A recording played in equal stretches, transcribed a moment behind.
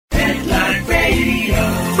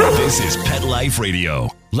This is Pet Life Radio.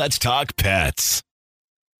 Let's talk pets.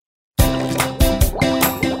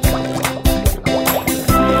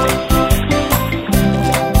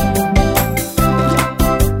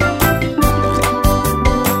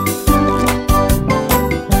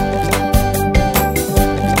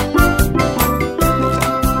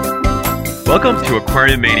 Welcome to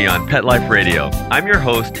Aquarium Mania on Pet Life Radio. I'm your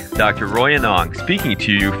host, Dr. Roy Anong, speaking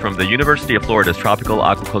to you from the University of Florida's Tropical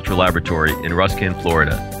Aquaculture Laboratory in Ruskin,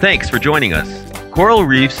 Florida. Thanks for joining us. Coral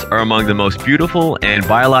reefs are among the most beautiful and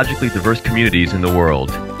biologically diverse communities in the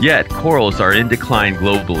world. Yet, corals are in decline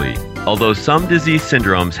globally. Although some disease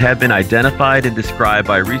syndromes have been identified and described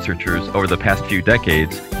by researchers over the past few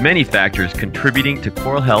decades, many factors contributing to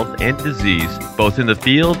coral health and disease, both in the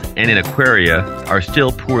field and in aquaria, are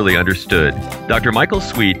still poorly understood. Dr. Michael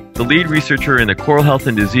Sweet, the lead researcher in the Coral Health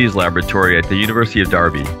and Disease Laboratory at the University of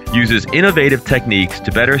Derby, uses innovative techniques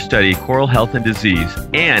to better study coral health and disease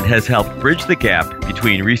and has helped bridge the gap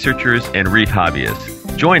between researchers and reef hobbyists.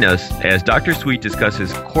 Join us as Dr. Sweet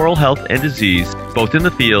discusses coral health and disease, both in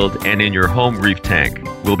the field and in your home reef tank.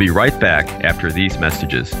 We'll be right back after these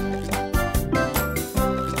messages.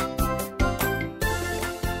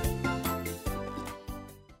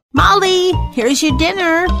 Molly, here's your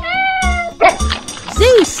dinner.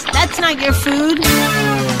 Zeus, that's not your food.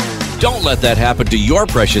 Don't let that happen to your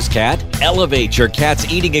precious cat. Elevate your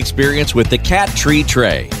cat's eating experience with the Cat Tree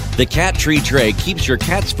Tray. The Cat Tree Tray keeps your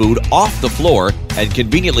cat's food off the floor and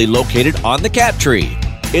conveniently located on the cat tree.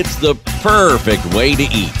 It's the perfect way to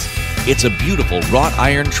eat. It's a beautiful wrought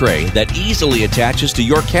iron tray that easily attaches to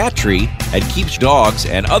your cat tree and keeps dogs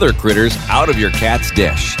and other critters out of your cat's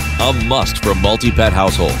dish. A must for multi-pet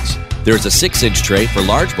households. There's a 6-inch tray for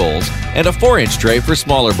large bowls and a 4-inch tray for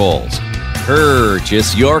smaller bowls.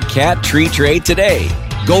 Purchase your Cat Tree Tray today.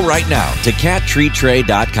 Go right now to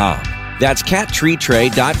cattreetray.com. That's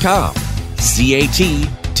cattreetray.com.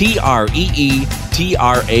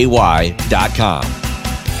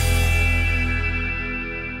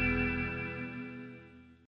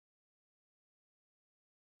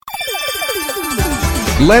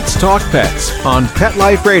 Let's Talk Pets on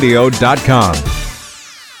PetLifeRadio.com.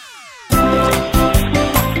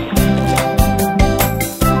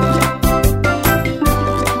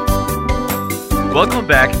 Welcome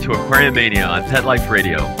back to Aquarium Mania on Pet Life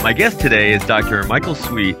Radio. My guest today is Dr. Michael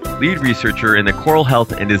Sweet, lead researcher in the Coral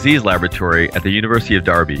Health and Disease Laboratory at the University of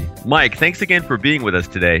Derby. Mike, thanks again for being with us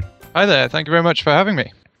today. Hi there. Thank you very much for having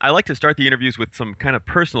me. I like to start the interviews with some kind of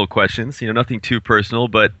personal questions, nothing too personal,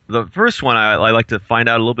 but the first one, I like to find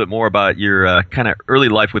out a little bit more about your kind of early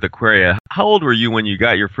life with aquaria. How old were you when you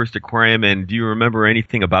got your first aquarium, and do you remember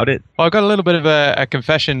anything about it? Well, I've got a little bit of a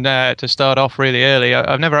confession to start off really early.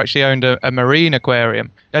 I've never actually owned a marine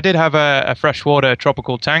aquarium. I did have a freshwater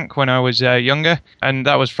tropical tank when I was younger, and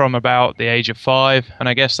that was from about the age of 5, and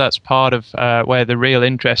I guess that's part of where the real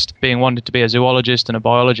interest, being wanted to be a zoologist and a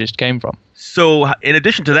biologist, came from. So in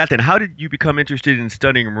addition to that, then, how did you become interested in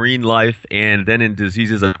studying marine life and then in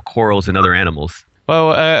diseases of corals and other animals?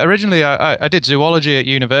 Well, originally I did zoology at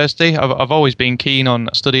university. I've always been keen on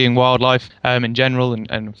studying wildlife in general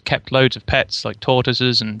and kept loads of pets like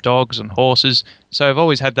tortoises and dogs and horses. So I've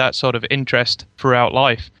always had that sort of interest throughout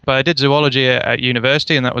life. But I did zoology at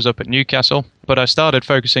university, and that was up at Newcastle. But I started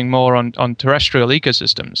focusing more on terrestrial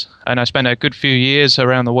ecosystems. And I spent a good few years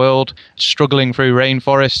around the world struggling through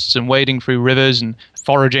rainforests and wading through rivers and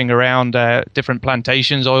foraging around different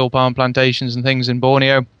plantations, oil palm plantations and things in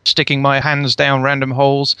Borneo, sticking my hands down random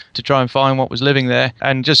holes to try and find what was living there,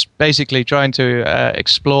 and just basically trying to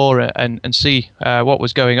explore and see what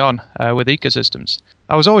was going on with ecosystems.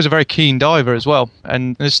 I was always a very keen diver as well,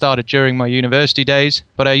 and this started during my university days,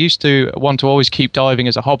 but I used to want to always keep diving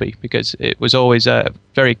as a hobby because it was always a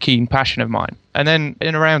very keen passion of mine. And then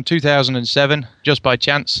in around 2007, just by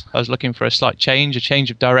chance, I was looking for a slight change, a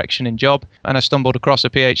change of direction in job, and I stumbled across a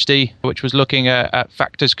PhD which was looking at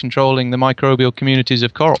factors controlling the microbial communities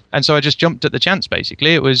of coral. And so I just jumped at the chance,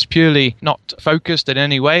 basically. It was purely not focused in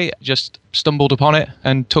any way, just stumbled upon it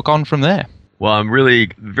and took on from there. Well, I'm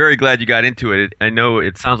really very glad you got into it. I know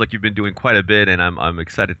it sounds like you've been doing quite a bit, and I'm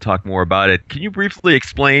excited to talk more about it. Can you briefly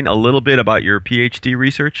explain a little bit about your PhD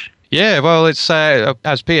research? Yeah, well, it's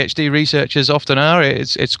as PhD researchers often are,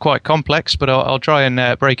 it's quite complex, but I'll try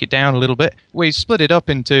and break it down a little bit. We split it up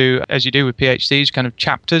into, as you do with PhDs, kind of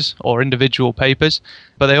chapters or individual papers,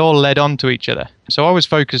 but they all led on to each other. So I was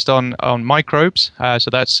focused on microbes, so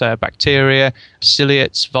that's bacteria,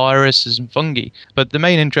 ciliates, viruses, and fungi. But the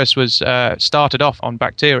main interest was started off on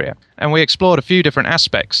bacteria. And we explored a few different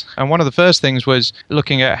aspects. And one of the first things was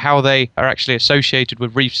looking at how they are actually associated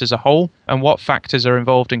with reefs as a whole and what factors are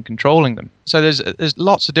involved in controlling them. So there's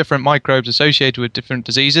lots of different microbes associated with different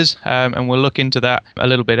diseases, and we'll look into that a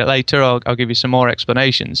little bit later. I'll give you some more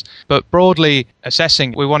explanations. But broadly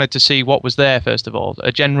assessing, we wanted to see what was there, first of all,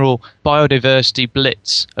 a general biodiversity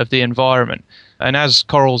blitz of the environment. And as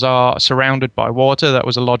corals are surrounded by water, that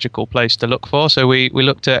was a logical place to look for. So we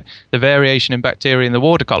looked at the variation in bacteria in the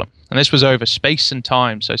water column. And this was over space and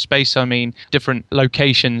time. So space, I mean different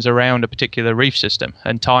locations around a particular reef system.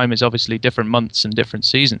 And time is obviously different months and different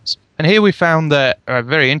seasons. And here we found that a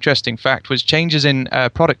very interesting fact was changes in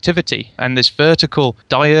productivity, and this vertical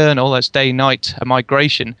diurnal, that's day-night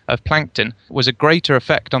migration of plankton, was a greater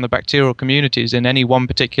effect on the bacterial communities in any one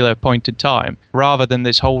particular point in time, rather than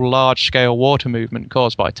this whole large-scale water movement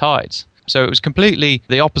caused by tides. So it was completely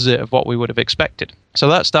the opposite of what we would have expected. So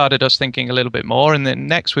that started us thinking a little bit more, and then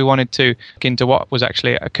next we wanted to look into what was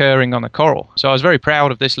actually occurring on the coral. So I was very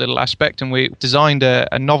proud of this little aspect, and we designed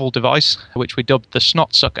a novel device which we dubbed the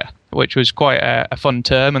snot sucker, which was quite a fun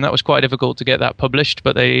term, and that was quite difficult to get that published,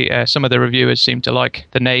 but some of the reviewers seemed to like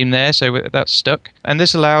the name there, so that stuck. And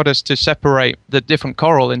this allowed us to separate the different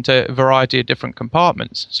coral into a variety of different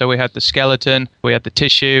compartments. So we had the skeleton, we had the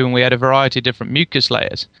tissue, and we had a variety of different mucus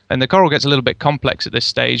layers. And the coral gets a little bit complex at this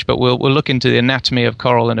stage, but we'll look into the anatomy of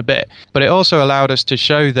coral in a bit. But it also allowed us to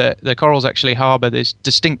show that the corals actually harbour these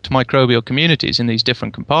distinct microbial communities in these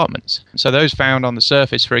different compartments. So those found on the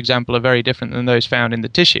surface, for example, are very different than those found in the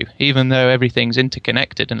tissue, even though everything's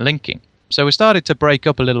interconnected and linking. So we started to break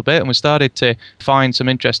up a little bit, and we started to find some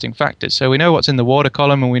interesting factors. So we know what's in the water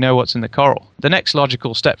column and we know what's in the coral. The next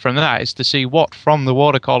logical step from that is to see what from the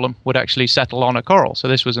water column would actually settle on a coral. So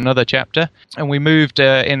this was another chapter, and we moved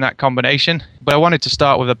in that combination. But I wanted to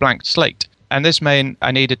start with a blank slate. And this meant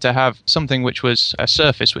I needed to have something which was a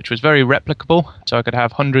surface which was very replicable, so I could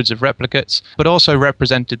have hundreds of replicates, but also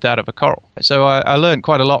represented that of a coral. So I learned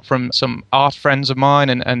quite a lot from some art friends of mine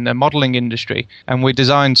and the modeling industry, and we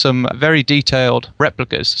designed some very detailed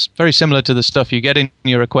replicas, very similar to the stuff you get in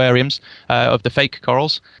your aquariums of the fake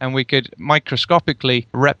corals, and we could microscopically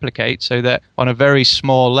replicate so that on a very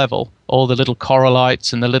small level, all the little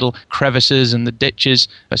corallites and the little crevices and the ditches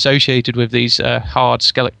associated with these hard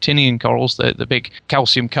Skelectinian corals, the big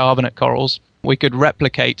calcium carbonate corals, we could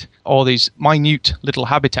replicate all these minute little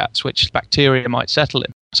habitats which bacteria might settle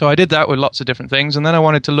in. So I did that with lots of different things, and then I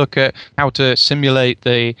wanted to look at how to simulate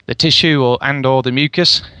the tissue or the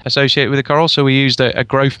mucus associated with the coral. So we used a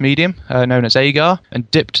growth medium known as agar, and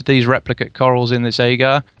dipped these replicate corals in this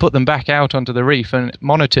agar, put them back out onto the reef, and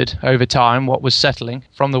monitored over time what was settling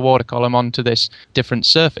from the water column onto this different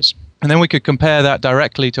surface. And then we could compare that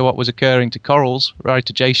directly to what was occurring to corals right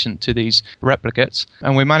adjacent to these replicates.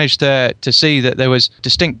 And we managed to see that there was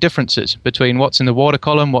distinct differences between what's in the water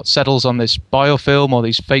column, what settles on this biofilm or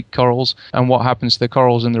these fake corals, and what happens to the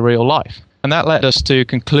corals in the real life. And that led us to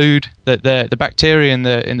conclude that the bacteria in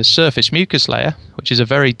the surface mucus layer, which is a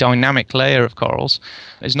very dynamic layer of corals,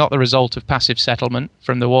 is not the result of passive settlement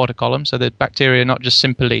from the water column. So the bacteria are not just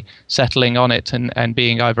simply settling on it and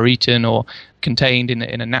being either eaten or contained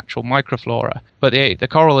in a natural microflora, but the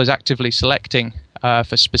coral is actively selecting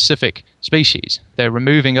for specific species. They're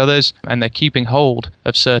removing others, and they're keeping hold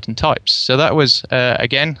of certain types. So that was,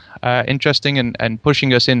 again, interesting and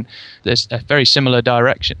pushing us in this a very similar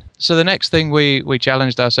direction. So the next thing we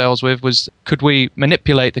challenged ourselves with was, could we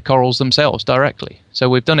manipulate the corals themselves directly? So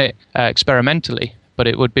we've done it experimentally, but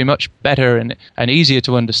it would be much better and easier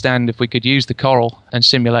to understand if we could use the coral and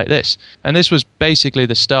simulate this. And this was basically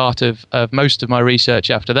the start of most of my research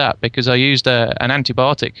after that, because I used an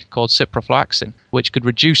antibiotic called ciprofloxacin, which could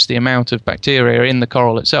reduce the amount of bacteria in the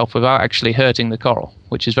coral itself without actually hurting the coral,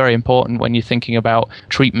 which is very important when you're thinking about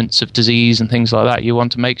treatments of disease and things like that. You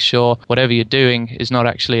want to make sure whatever you're doing is not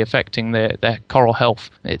actually affecting the coral health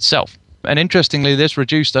itself. And interestingly, this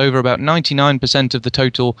reduced over about 99% of the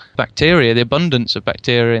total bacteria, the abundance of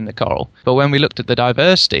bacteria in the coral. But when we looked at the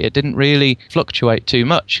diversity, it didn't really fluctuate too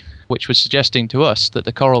much, which was suggesting to us that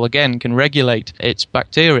the coral, again, can regulate its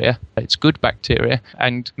bacteria, its good bacteria,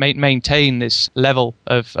 and maintain this level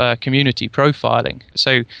of community profiling.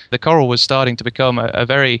 So the coral was starting to become a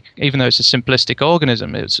very, even though it's a simplistic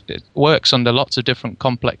organism, it works under lots of different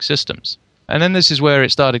complex systems. And then this is where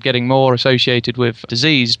it started getting more associated with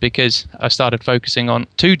disease, because I started focusing on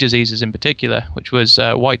two diseases in particular, which was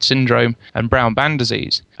white syndrome and brown band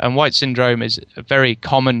disease. And white syndrome is a very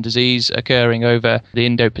common disease occurring over the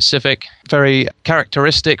Indo-Pacific. Very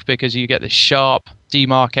characteristic because you get this sharp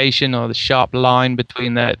demarcation or the sharp line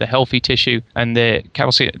between the healthy tissue and the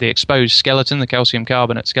exposed skeleton, the calcium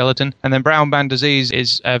carbonate skeleton. And then brown band disease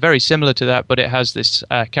is very similar to that, but it has this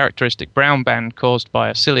characteristic brown band caused by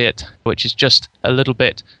a ciliate, which is just a little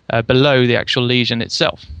bit below the actual lesion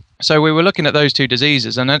itself. So we were looking at those two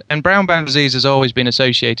diseases, and brown band disease has always been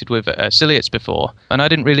associated with ciliates before, and I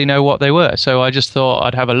didn't really know what they were. So I just thought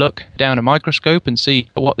I'd have a look down a microscope and see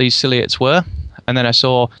what these ciliates were. And then I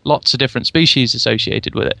saw lots of different species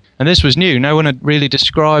associated with it. And this was new. No one had really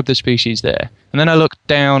described the species there. And then I looked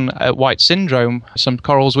down at white syndrome, some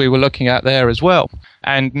corals we were looking at there as well,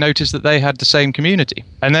 and noticed that they had the same community.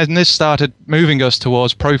 And then this started moving us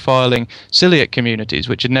towards profiling ciliate communities,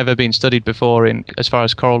 which had never been studied before in as far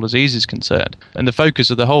as coral disease is concerned. And the focus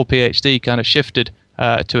of the whole PhD kind of shifted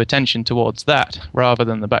to attention towards that rather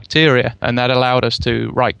than the bacteria, and that allowed us to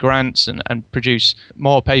write grants and produce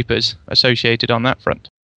more papers associated on that front.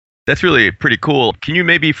 That's really pretty cool. Can you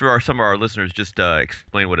maybe, for some of our listeners, just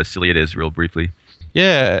explain what a ciliate is real briefly?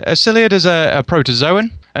 Yeah, a ciliate is a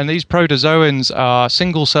protozoan, and these protozoans are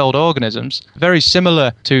single-celled organisms, very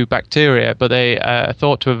similar to bacteria, but they are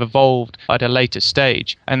thought to have evolved at a later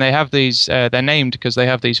stage. And they have these, they're named because they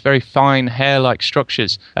have these very fine hair-like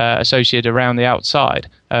structures associated around the outside,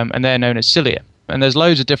 and they're known as cilia. And there's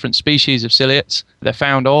loads of different species of ciliates. They're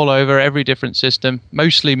found all over, every different system,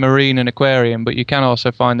 mostly marine and aquarium, but you can also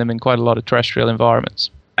find them in quite a lot of terrestrial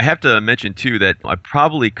environments. I have to mention, too, that I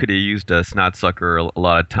probably could have used a snot sucker a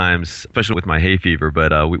lot of times, especially with my hay fever,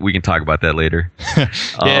 but we can talk about that later.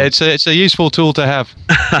 Yeah, it's a useful tool to have.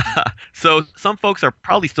 So some folks are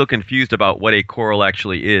probably still confused about what a coral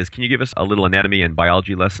actually is. Can you give us a little anatomy and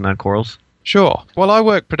biology lesson on corals? Sure. Well, I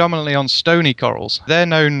work predominantly on stony corals. They're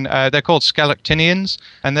known, they're called scalactinians,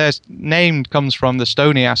 and their name comes from the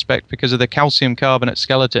stony aspect because of the calcium carbonate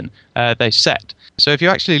skeleton they set. So if you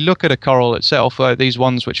actually look at a coral itself, these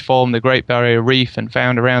ones which form the Great Barrier Reef and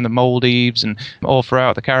found around the Maldives and all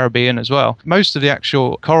throughout the Caribbean as well, most of the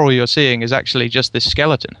actual coral you're seeing is actually just this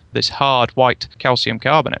skeleton, this hard white calcium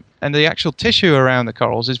carbonate. And the actual tissue around the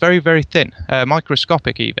corals is very, very thin,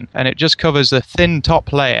 microscopic even, and it just covers the thin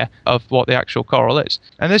top layer of what the actual coral is.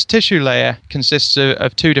 And this tissue layer consists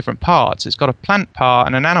of two different parts. It's got a plant part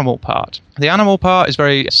and an animal part. The animal part is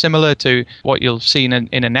very similar to what you'll see in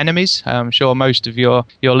anemones. I'm sure most of your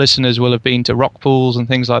listeners will have been to rock pools and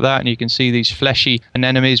things like that, and you can see these fleshy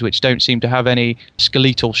anemones which don't seem to have any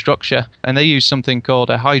skeletal structure. And they use something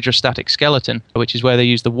called a hydrostatic skeleton, which is where they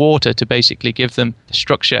use the water to basically give them the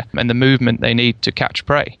structure and the movement they need to catch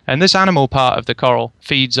prey. And this animal part of the coral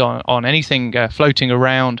feeds on anything floating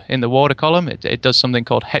around in the water column. It does something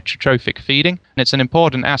called heterotrophic feeding, and it's an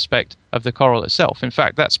important aspect of the coral itself. In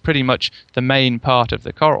fact, that's pretty much the main part of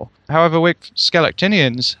the coral. However, with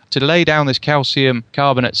scalactinians, to lay down this calcium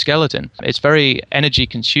carbonate skeleton, it's very energy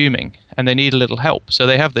consuming and they need a little help. So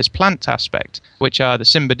they have this plant aspect, which are the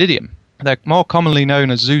Cymbididium. They're more commonly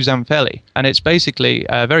known as zooxanthellae, and it's basically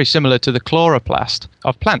very similar to the chloroplast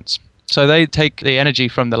of plants. So they take the energy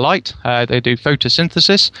from the light, they do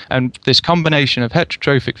photosynthesis, and this combination of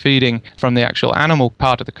heterotrophic feeding from the actual animal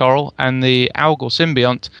part of the coral and the algal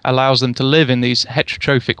symbiont allows them to live in these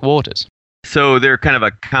heterotrophic waters. So they're kind of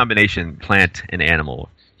a combination plant and animal.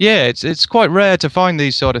 Yeah, it's quite rare to find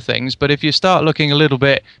these sort of things, but if you start looking a little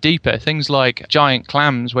bit deeper, things like giant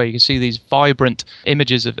clams, where you can see these vibrant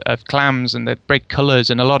images of clams and the bright colours,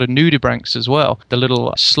 and a lot of nudibranchs as well, the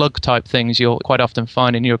little slug-type things you'll quite often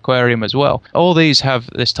find in your aquarium as well. All these have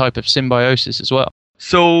this type of symbiosis as well.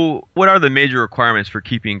 So what are the major requirements for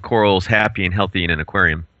keeping corals happy and healthy in an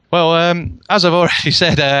aquarium? Well, as I've already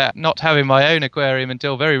said, not having my own aquarium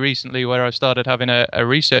until very recently, where I started having a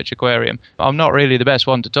research aquarium, I'm not really the best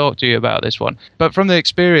one to talk to you about this one. But from the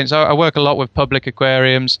experience, I work a lot with public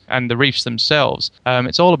aquariums and the reefs themselves.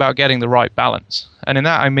 It's all about getting the right balance. And in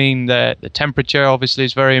that, I mean the temperature obviously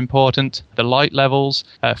is very important, the light levels,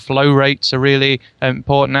 flow rates are really an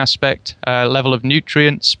important aspect, level of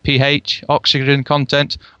nutrients, pH, oxygen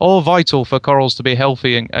content, all vital for corals to be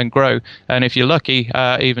healthy and grow, and if you're lucky,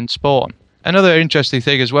 even spawn. Another interesting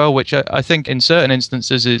thing as well, which I think in certain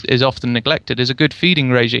instances is often neglected, is a good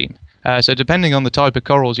feeding regime. So depending on the type of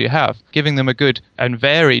corals you have, giving them a good and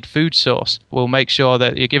varied food source will make sure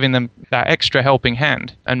that you're giving them that extra helping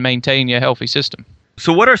hand and maintain your healthy system.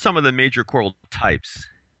 So what are some of the major coral types?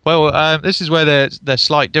 Well, this is where the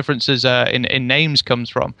slight differences in names comes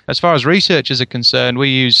from. As far as researchers are concerned, we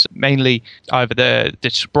use mainly either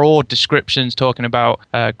the broad descriptions talking about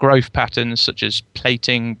growth patterns such as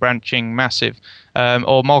plating, branching, massive,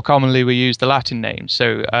 or more commonly we use the Latin names.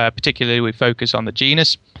 So particularly we focus on the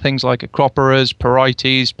genus, things like Acroporas,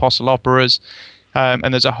 Porites, Poeciloporas,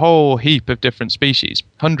 and there's a whole heap of different species,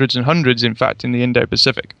 hundreds and hundreds in fact in the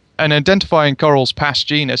Indo-Pacific. And identifying corals past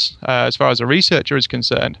genus, as far as a researcher is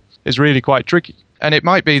concerned, is really quite tricky. And it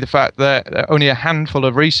might be the fact that only a handful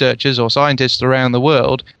of researchers or scientists around the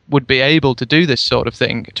world would be able to do this sort of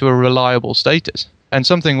thing to a reliable status. And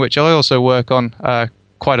something which I also work on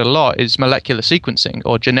quite a lot is molecular sequencing,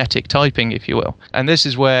 or genetic typing, if you will. And this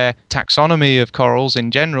is where taxonomy of corals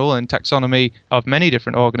in general and taxonomy of many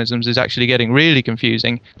different organisms is actually getting really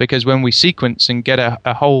confusing, because when we sequence and get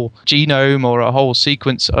a whole genome or a whole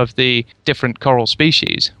sequence of the different coral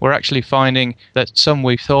species, we're actually finding that some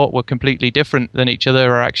we thought were completely different than each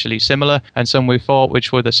other are actually similar, and some we thought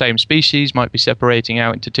which were the same species might be separating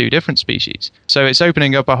out into two different species. So it's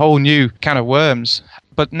opening up a whole new can of worms.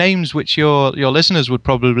 But names which your listeners would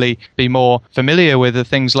probably be more familiar with are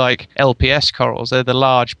things like LPS corals, they're the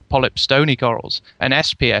large polyp stony corals, and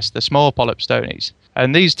SPS, the small polyp stonies.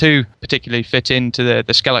 And these two particularly fit into the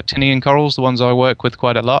Skelectinian corals, the ones I work with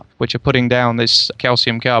quite a lot, which are putting down this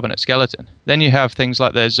calcium carbonate skeleton. Then you have things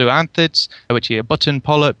like the zoanthids, which are your button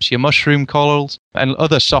polyps, your mushroom corals, and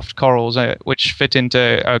other soft corals, which fit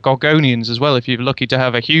into gorgonians as well. If you're lucky to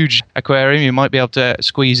have a huge aquarium, you might be able to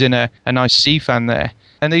squeeze in a nice sea fan there.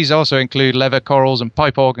 And these also include leather corals and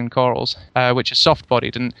pipe organ corals, which are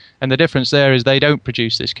soft-bodied. And the difference there is they don't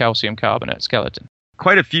produce this calcium carbonate skeleton.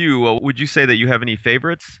 Quite a few. Would you say that you have any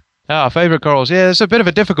favorites? Favorite corals. Yeah, it's a bit of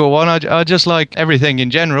a difficult one. I just like everything in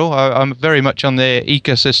general. I'm very much on the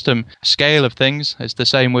ecosystem scale of things. It's the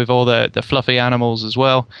same with all the fluffy animals as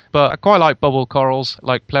well. But I quite like bubble corals,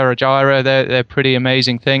 like Plerogyra. They're pretty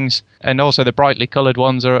amazing things. And also the brightly coloured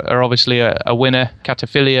ones are obviously a winner.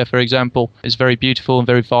 Cataphilia, for example, is very beautiful and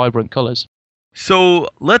very vibrant colours. So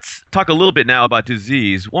let's talk a little bit now about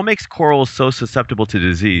disease. What makes corals so susceptible to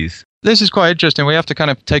disease? This is quite interesting. We have to kind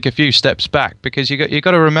of take a few steps back, because you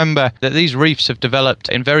got to remember that these reefs have developed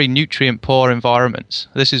in very nutrient-poor environments.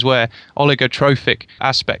 This is where oligotrophic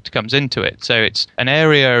aspect comes into it. So it's an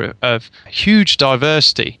area of huge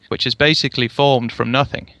diversity, which is basically formed from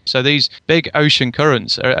nothing. So these big ocean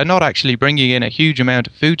currents are not actually bringing in a huge amount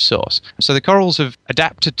of food source. So the corals have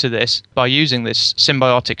adapted to this by using this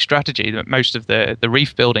symbiotic strategy, that most of the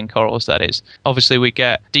reef-building corals, that is. Obviously, we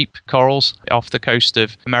get deep corals off the coast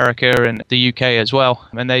of America and the UK as well,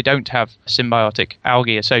 and they don't have symbiotic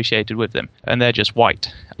algae associated with them, and they're just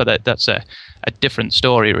white. But that's a different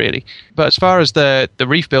story, really. But as far as the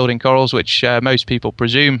reef-building corals, which most people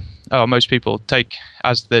take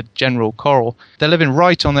as the general coral, they're living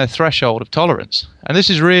right on their threshold of tolerance. And this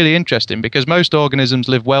is really interesting, because most organisms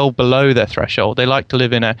live well below their threshold. They like to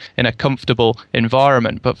live in a comfortable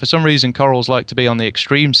environment, but for some reason corals like to be on the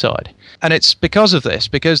extreme side. And it's because of this,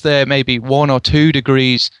 because they're maybe 1 or 2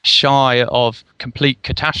 degrees shy of complete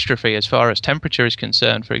catastrophe as far as temperature is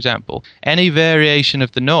concerned, for example. Any variation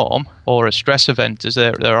of the norm, or a stress event as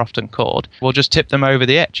they're often called, will just tip them over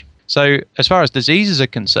the edge. So as far as diseases are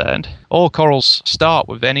concerned, all corals start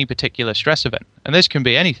with any particular stress event. And this can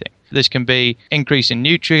be anything. This can be increase in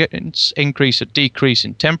nutrients, increase or decrease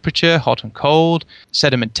in temperature, hot and cold,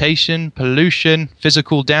 sedimentation, pollution,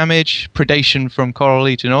 physical damage, predation from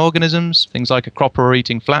coral-eating organisms, things like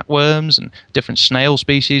Acropora-eating flatworms and different snail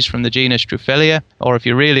species from the genus Druphelia. Or if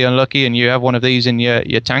you're really unlucky and you have one of these in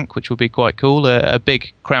your tank, which would be quite cool, a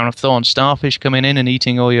big crown-of-thorns starfish coming in and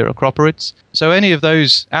eating all your Acroporids. So any of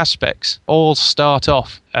those aspects all start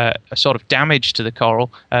off a sort of damage to the coral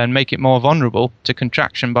and make it more vulnerable to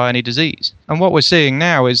contraction by any disease. And what we're seeing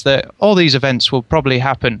now is that all these events will probably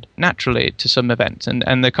happen naturally to some event,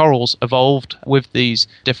 and the corals evolved with these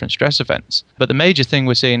different stress events. But the major thing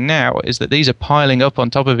we're seeing now is that these are piling up on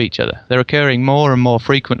top of each other. They're occurring more and more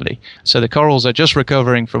frequently. So the corals are just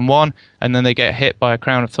recovering from one, and then they get hit by a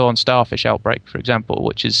crown-of-thorns starfish outbreak, for example,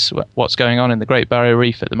 which is what's going on in the Great Barrier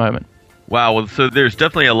Reef at the moment. Wow, well, so there's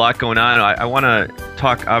definitely a lot going on. I want to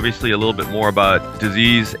talk, obviously, a little bit more about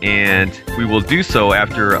disease, and we will do so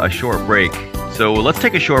after a short break. So let's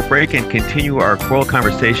take a short break and continue our coral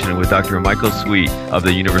conversation with Dr. Michael Sweet of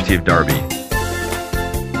the University of Derby.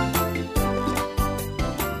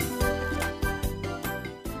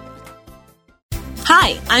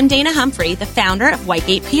 Hi, I'm Dana Humphrey, the founder of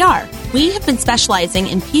Whitegate PR. We have been specializing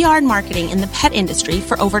in PR and marketing in the pet industry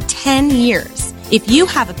for over 10 years. If you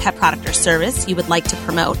have a pet product or service you would like to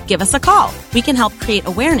promote, give us a call. We can help create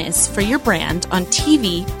awareness for your brand on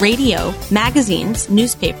TV, radio, magazines,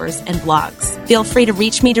 newspapers, and blogs. Feel free to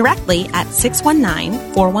reach me directly at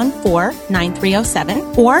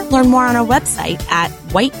 619-414-9307 or learn more on our website at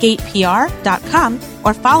whitegatepr.com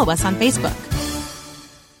or follow us on Facebook.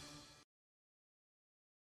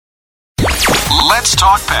 Let's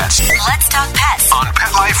talk pets Let's talk pets on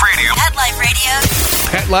Pet Life Radio. Pet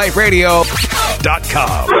Life PetLifeRadio.com. Radio.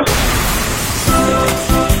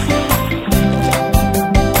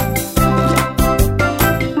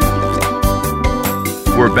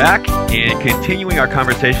 We're back and continuing our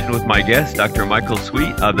conversation with my guest, Dr. Michael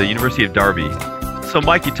Sweet of the University of Derby. So,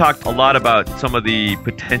 Mike, you talked a lot about some of the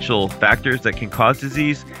potential factors that can cause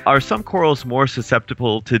disease. Are some corals more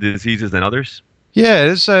susceptible to diseases than others? Yeah,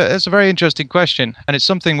 it's a very interesting question, and it's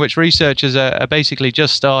something which researchers are basically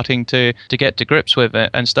just starting to get to grips with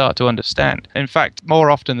and start to understand. In fact,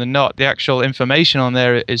 more often than not, the actual information on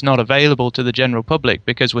there is not available to the general public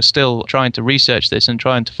because we're still trying to research this and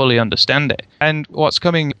trying to fully understand it. And what's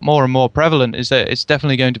coming more and more prevalent is that it's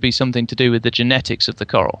definitely going to be something to do with the genetics of the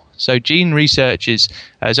coral. So gene research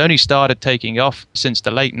has only started taking off since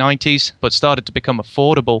the late 90s, but started to become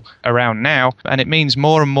affordable around now, and it means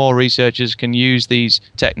more and more researchers can use these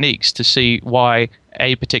techniques to see why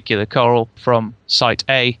a particular coral from site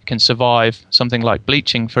A can survive something like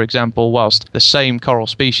bleaching, for example, whilst the same coral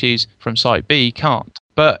species from site B can't.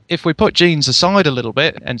 But if we put genes aside a little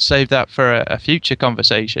bit and save that for a future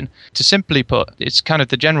conversation, to simply put, it's kind of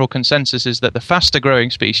the general consensus is that the faster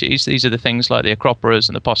growing species, these are the things like the Acroporas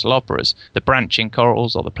and the Poeciloporas, the branching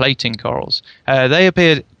corals or the plating corals, they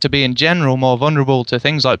appear to be in general more vulnerable to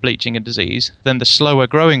things like bleaching and disease than the slower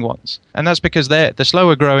growing ones. And that's because the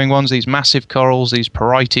slower growing ones, these massive corals, these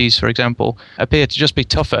Porites, for example, appear to just be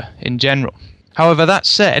tougher in general. However, that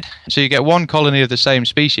said, so you get one colony of the same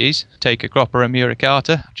species, take Acropora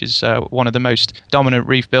muricata, which is one of the most dominant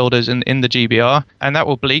reef builders in the GBR, and that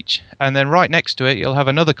will bleach, and then right next to it you'll have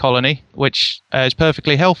another colony which is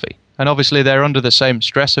perfectly healthy. And obviously they're under the same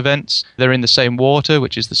stress events, they're in the same water,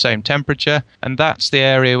 which is the same temperature, and that's the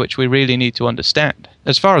area which we really need to understand.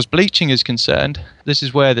 As far as bleaching is concerned, this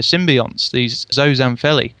is where the symbionts, these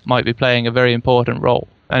zooxanthellae, might be playing a very important role.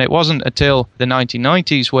 And it wasn't until the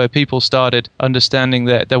 1990s where people started understanding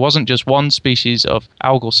that there wasn't just one species of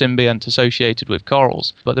algal symbiont associated with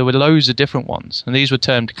corals, but there were loads of different ones, and these were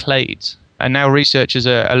termed clades. And now researchers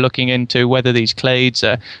are looking into whether these clades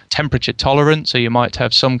are temperature tolerant, so you might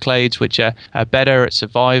have some clades which are better at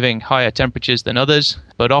surviving higher temperatures than others,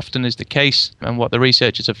 but often is the case, and what the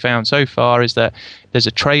researchers have found so far is that there's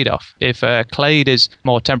a trade-off. If a clade is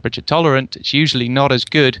more temperature tolerant, it's usually not as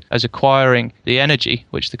good as acquiring the energy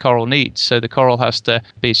which the coral needs. So the coral has to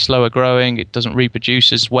be slower growing, it doesn't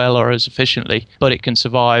reproduce as well or as efficiently, but it can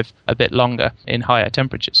survive a bit longer in higher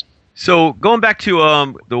temperatures. So going back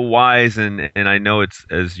to the whys, and I know it's,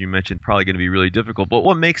 as you mentioned, probably going to be really difficult, but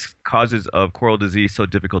what makes causes of coral disease so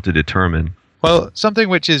difficult to determine? Well, something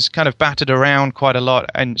which is kind of battered around quite a lot,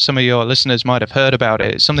 and some of your listeners might have heard about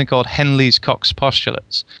it, is something called Henle's-Cox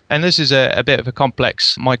postulates. And this is a bit of a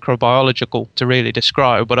complex microbiological to really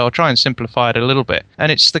describe, but I'll try and simplify it a little bit.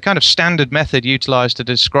 And it's the kind of standard method utilized to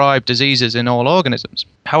describe diseases in all organisms.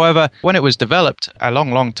 However, when it was developed a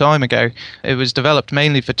long, long time ago, it was developed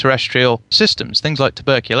mainly for terrestrial systems. Things like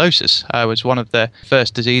tuberculosis was one of the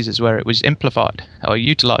first diseases where it was amplified or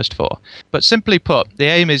utilized for. But simply put, the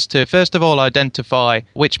aim is to, first of all, identify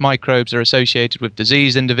which microbes are associated with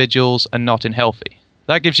diseased individuals and not in healthy.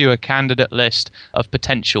 That gives you a candidate list of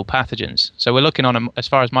potential pathogens. So we're looking on as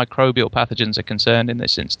far as microbial pathogens are concerned in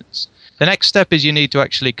this instance. The next step is you need to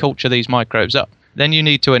actually culture these microbes up. Then you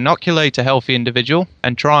need to inoculate a healthy individual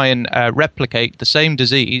and try and replicate the same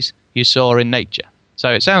disease you saw in nature. So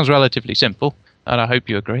it sounds relatively simple, and I hope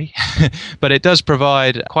you agree, but it does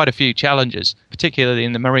provide quite a few challenges, particularly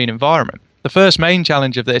in the marine environment. The first main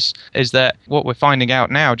challenge of this is that what we're finding out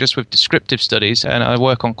now, just with descriptive studies, and I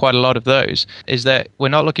work on quite a lot of those, is that we're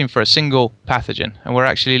not looking for a single pathogen, and we're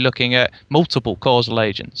actually looking at multiple causal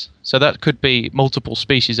agents. So that could be multiple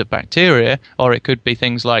species of bacteria, or it could be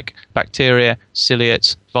things like bacteria,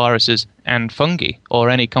 ciliates, viruses, and fungi, or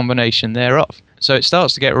any combination thereof. So it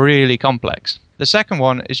starts to get really complex. The second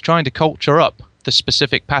one is trying to culture up the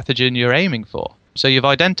specific pathogen you're aiming for. So you've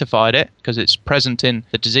identified it because it's present in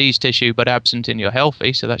the diseased tissue but absent in your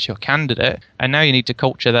healthy, so that's your candidate, and now you need to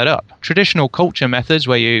culture that up. Traditional culture methods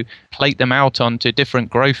where you plate them out onto different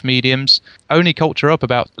growth mediums only culture up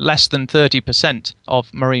about less than 30%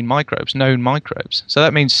 of marine microbes, known microbes. So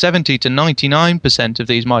that means 70 to 99% of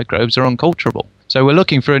these microbes are unculturable. So we're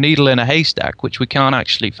looking for a needle in a haystack, which we can't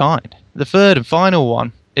actually find. The third and final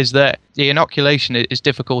one is that the inoculation is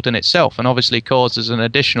difficult in itself and obviously causes an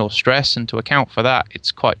additional stress, and to account for that,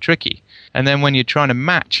 it's quite tricky. And then when you're trying to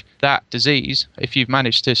match that disease, if you've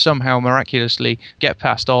managed to somehow miraculously get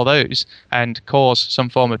past all those and cause some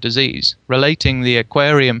form of disease, relating the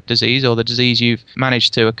aquarium disease or the disease you've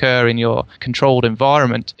managed to occur in your controlled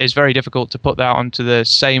environment is very difficult to put that onto the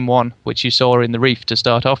same one which you saw in the reef to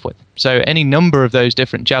start off with. So any number of those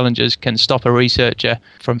different challenges can stop a researcher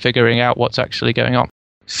from figuring out what's actually going on.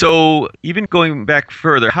 So even going back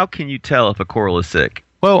further, how can you tell if a coral is sick?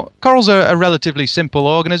 Well, corals are relatively simple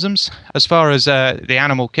organisms. As far as the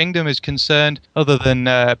animal kingdom is concerned, other than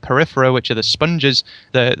Porifera, which are the sponges,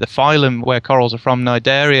 the phylum where corals are from,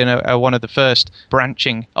 Cnidarian, are one of the first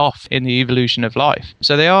branching off in the evolution of life.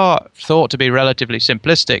 So they are thought to be relatively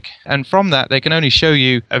simplistic, and from that they can only show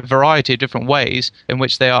you a variety of different ways in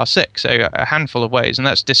which they are sick, so a handful of ways, and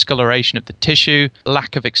that's discoloration of the tissue,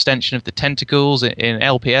 lack of extension of the tentacles in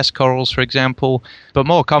LPS corals, for example, but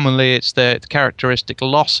more commonly it's the characteristic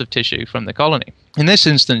loss of tissue from the colony. In this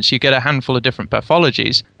instance, you get a handful of different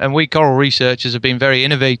pathologies, and we coral researchers have been very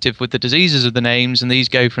innovative with the diseases of the names, and these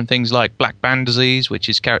go from things like black band disease, which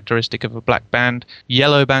is characteristic of a black band,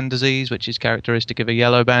 yellow band disease, which is characteristic of a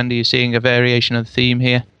yellow band. You're seeing a variation of the theme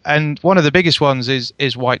here. And one of the biggest ones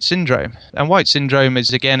is white syndrome. And white syndrome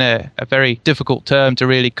is, again, a very difficult term to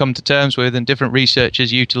really come to terms with, and different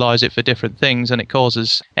researchers utilize it for different things, and it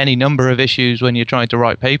causes any number of issues when you're trying to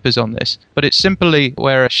write papers on this. But it's simply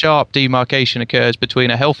where a sharp demarcation occurs between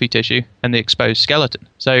a healthy tissue and the exposed skeleton.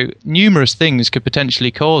 So numerous things could potentially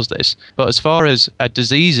cause this, but as far as a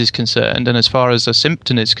disease is concerned and as far as a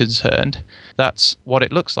symptom is concerned, that's what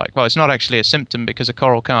it looks like. Well, it's not actually a symptom because a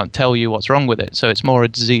coral can't tell you what's wrong with it, so it's more a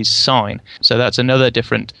disease sign. So that's another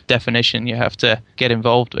different definition you have to get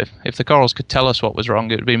involved with. If the corals could tell us what was wrong,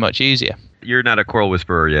 it would be much easier. You're not a coral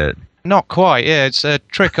whisperer yet. Not quite, yeah. It's a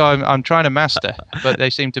trick I'm trying to master, but they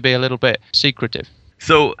seem to be a little bit secretive.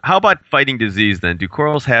 So how about fighting disease then? Do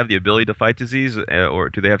corals have the ability to fight disease, or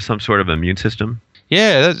do they have some sort of immune system?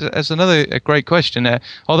 Yeah, that's another great question.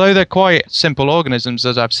 Although they're quite simple organisms,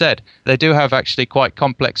 as I've said, they do have actually quite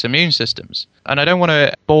complex immune systems. And I don't want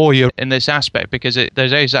to bore you in this aspect because there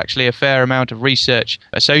is actually a fair amount of research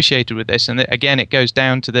associated with this. And again, it goes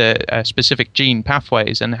down to the specific gene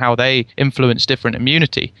pathways and how they influence different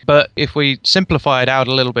immunity. But if we simplify it out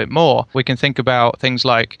a little bit more, we can think about things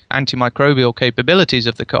like antimicrobial capabilities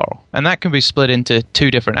of the coral. And that can be split into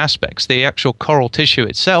two different aspects. The actual coral tissue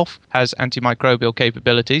itself has antimicrobial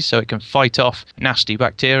capabilities, so it can fight off nasty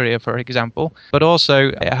bacteria, for example. But also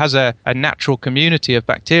it has a natural community of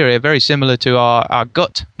bacteria very similar to our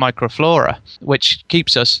gut microflora, which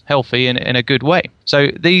keeps us healthy in a good way. So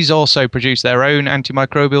these also produce their own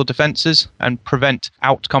antimicrobial defenses and prevent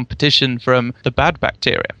out competition from the bad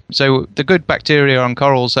bacteria. So the good bacteria on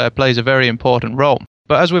corals plays a very important role.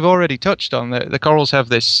 But as we've already touched on, the corals have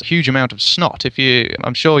this huge amount of snot.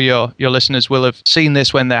 I'm sure your listeners will have seen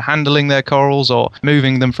this when they're handling their corals or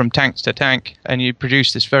moving them from tank to tank, and you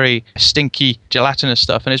produce this very stinky gelatinous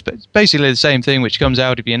stuff, and it's basically the same thing which comes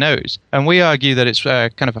out of your nose. And we argue that it's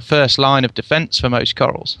kind of a first line of defense for most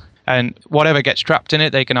corals. And whatever gets trapped in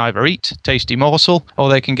it, they can either eat, tasty morsel, or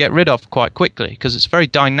they can get rid of quite quickly because it's a very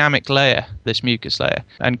dynamic layer, this mucus layer.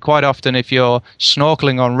 And quite often, if you're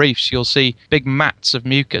snorkeling on reefs, you'll see big mats of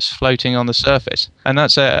mucus floating on the surface. And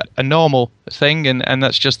that's a normal thing, and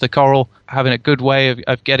that's just the coral having a good way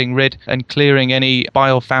of getting rid and clearing any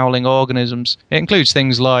biofouling organisms. It includes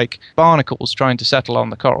things like barnacles trying to settle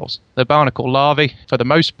on the corals. The barnacle larvae, for the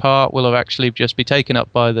most part, will have actually just be taken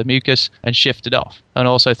up by the mucus and shifted off. And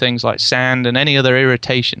also things like sand and any other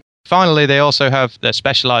irritation. Finally, they also have their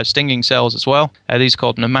specialized stinging cells as well. These are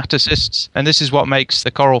called nematocysts. And this is what makes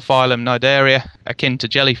the coral phylum Cnidaria, akin to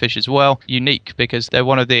jellyfish as well, unique because they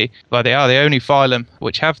are the only phylum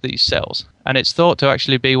which have these cells. And it's thought to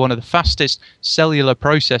actually be one of the fastest cellular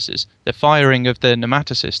processes. The firing of the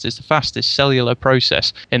nematocyst is the fastest cellular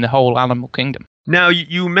process in the whole animal kingdom. Now,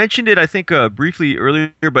 you mentioned it, I think, briefly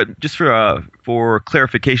earlier, but just for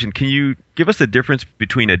clarification, can you give us the difference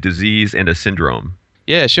between a disease and a syndrome?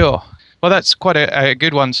 Yeah, sure. Well, that's quite a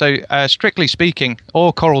good one. So, strictly speaking,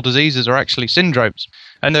 all coral diseases are actually syndromes.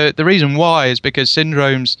 And the reason why is because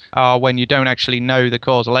syndromes are when you don't actually know the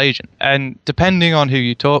causal agent. And depending on who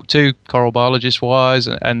you talk to, coral biologist-wise,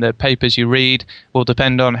 and the papers you read, will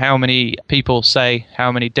depend on how many people say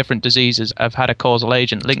how many different diseases have had a causal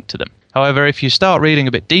agent linked to them. However, if you start reading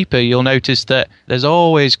a bit deeper, you'll notice that there's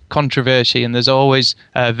always controversy and there's always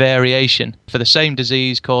variation for the same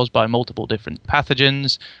disease caused by multiple different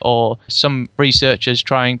pathogens, or some researchers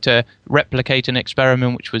trying to replicate an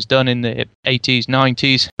experiment which was done in the 80s,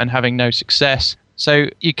 90s and having no success. So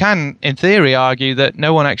you can, in theory, argue that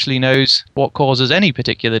no one actually knows what causes any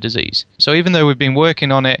particular disease. So even though we've been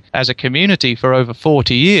working on it as a community for over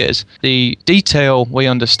 40 years, the detail we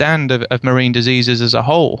understand of marine diseases as a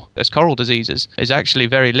whole, as coral diseases, is actually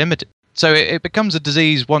very limited. So it becomes a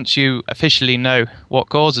disease once you officially know what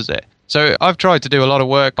causes it. So I've tried to do a lot of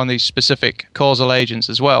work on these specific causal agents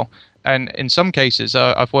as well. And in some cases,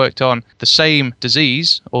 I've worked on the same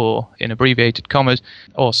disease, or in abbreviated commas,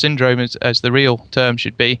 or syndrome as the real term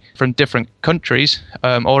should be, from different countries,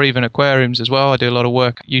 or even aquariums as well. I do a lot of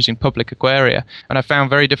work using public aquaria, and I found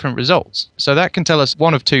very different results. So that can tell us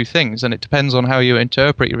one of two things, and it depends on how you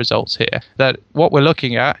interpret your results here, that what we're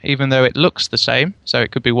looking at, even though it looks the same, so it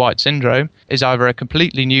could be white syndrome, is either a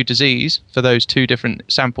completely new disease for those two different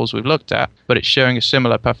samples we've looked at, but it's showing a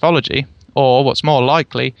similar pathology, or what's more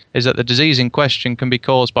likely is that the disease in question can be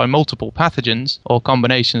caused by multiple pathogens or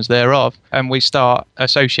combinations thereof, and we start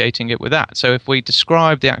associating it with that. So if we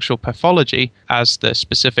describe the actual pathology as the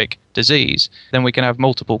specific disease, then we can have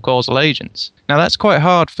multiple causal agents. Now that's quite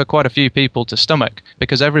hard for quite a few people to stomach,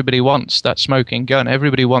 because everybody wants that smoking gun.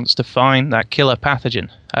 Everybody wants to find that killer pathogen,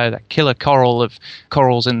 that killer coral of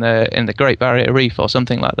corals in the Great Barrier Reef or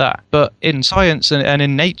something like that. But in science and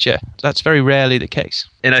in nature, that's very rarely the case.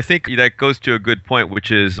 And I think that goes to a good point,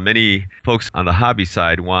 which is many folks on the hobby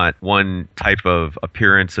side want one type of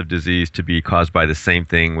appearance of disease to be caused by the same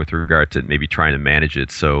thing with regard to maybe trying to manage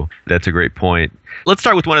it. So that's a great point. Let's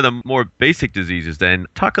start with one of the more basic diseases then.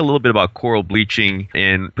 Talk a little bit about coral bleaching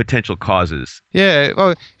and potential causes. Yeah,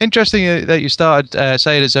 well, interesting that you started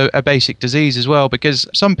saying it's a basic disease as well, because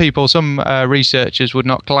some researchers would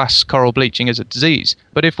not class coral bleaching as a disease.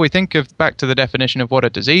 But if we think of back to the definition of what a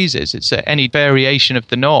disease is, it's any variation of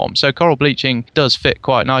the norm. So coral bleaching does fit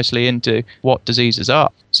quite nicely into what diseases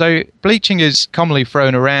are. So bleaching is commonly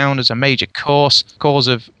thrown around as a major cause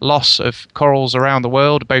of loss of corals around the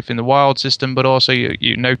world, both in the wild system, but also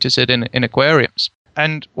you notice it in aquariums.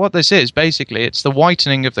 And what this is, basically, it's the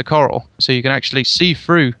whitening of the coral. So you can actually see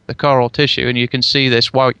through the coral tissue and you can see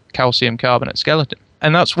this white calcium carbonate skeleton.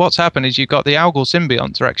 And that's what's happened is you've got the algal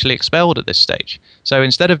symbionts are actually expelled at this stage. So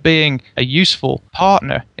instead of being a useful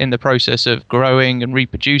partner in the process of growing and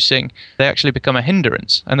reproducing, they actually become a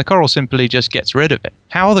hindrance, and the coral simply just gets rid of it.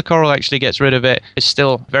 How the coral actually gets rid of it is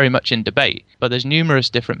still very much in debate, but there's numerous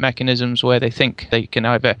different mechanisms where they think they can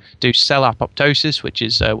either do cell apoptosis, which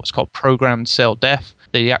is what's called programmed cell death.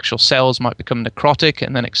 The actual cells might become necrotic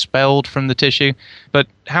and then expelled from the tissue. But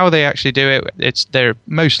how they actually do it, there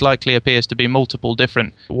most likely appears to be multiple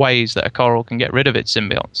different ways that a coral can get rid of its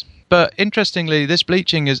symbionts. But interestingly, this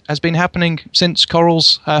bleaching has been happening since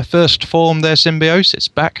corals first formed their symbiosis,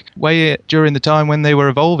 back way during the time when they were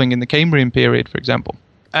evolving in the Cambrian period, for example.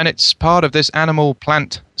 And it's part of this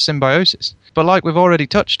animal-plant symbiosis. But like we've already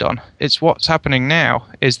touched on, it's what's happening now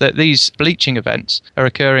is that these bleaching events are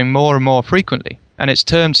occurring more and more frequently. And it's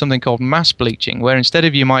termed something called mass bleaching, where instead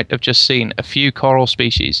of you might have just seen a few coral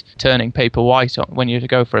species turning paper white when you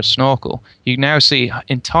go for a snorkel, you now see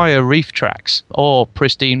entire reef tracts, or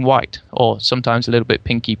pristine white, or sometimes a little bit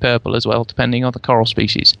pinky purple as well, depending on the coral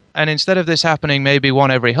species. And instead of this happening maybe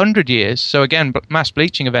one every 100 years, so again, mass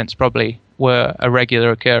bleaching events probably were a regular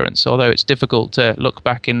occurrence, although it's difficult to look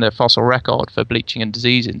back in the fossil record for bleaching and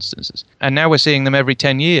disease instances. And now we're seeing them every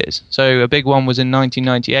 10 years. So a big one was in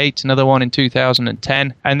 1998, another one in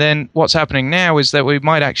 2010. And then what's happening now is that we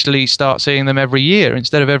might actually start seeing them every year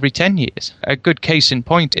instead of every 10 years. A good case in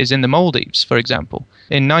point is in the Maldives, for example.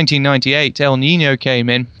 In 1998, El Nino came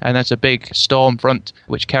in, and that's a big storm front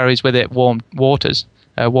which carries with it warm waters.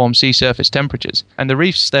 Warm sea surface temperatures. And the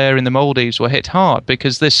reefs there in the Maldives were hit hard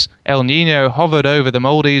because this El Nino hovered over the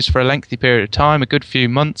Maldives for a lengthy period of time, a good few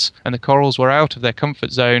months, and the corals were out of their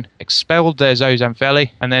comfort zone, expelled their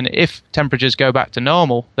zooxanthellae, and then if temperatures go back to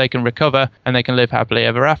normal, they can recover and they can live happily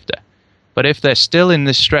ever after. But if they're still in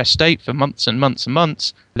this stressed state for months and months and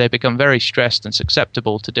months, they become very stressed and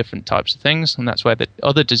susceptible to different types of things, and that's where the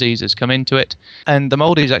other diseases come into it. And the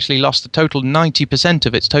Maldives actually lost a total 90%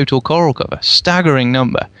 of its total coral cover, staggering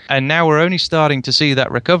number. And now we're only starting to see that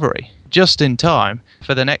recovery, just in time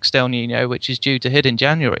for the next El Nino, which is due to hit in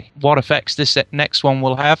January. What effects this next one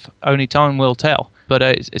will have, only time will tell. But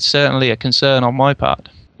it's certainly a concern on my part.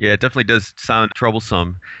 Yeah, it definitely does sound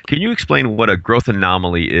troublesome. Can you explain what a growth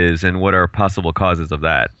anomaly is and what are possible causes of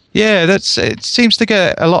that? Yeah, it seems to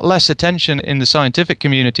get a lot less attention in the scientific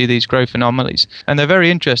community, these growth anomalies, and they're very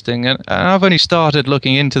interesting. And I've only started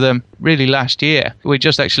looking into them really last year. We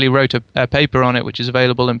just actually wrote a paper on it, which is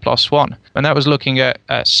available in PLOS One, and that was looking at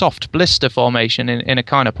soft blister formation in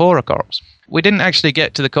Echinopora corals. We didn't actually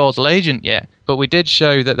get to the causal agent yet, but we did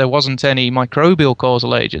show that there wasn't any microbial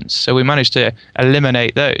causal agents, so we managed to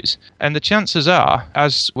eliminate those. And the chances are,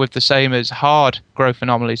 as with the same as hard growth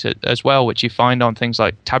anomalies as well, which you find on things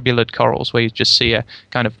like tabulid corals, where you just see a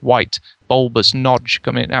kind of white bulbous nodge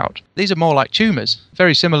coming out. These are more like tumours,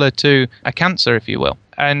 very similar to a cancer, if you will.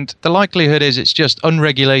 And the likelihood is it's just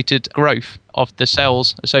unregulated growth of the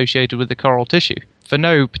cells associated with the coral tissue for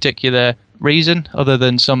no particular reason other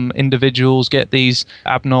than some individuals get these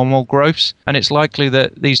abnormal growths, and it's likely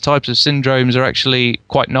that these types of syndromes are actually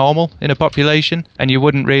quite normal in a population, and you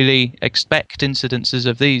wouldn't really expect incidences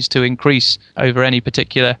of these to increase over any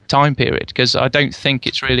particular time period, because I don't think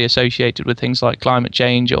it's really associated with things like climate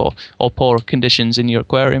change or poor conditions in your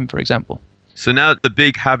aquarium, for example. So now the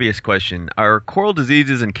big hobbyist question. Are coral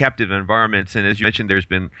diseases in captive environments, and as you mentioned, there's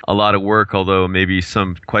been a lot of work, although maybe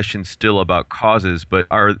some questions still about causes, but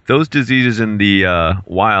are those diseases in the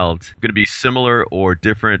wild going to be similar or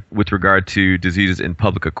different with regard to diseases in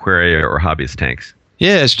public aquaria or hobbyist tanks?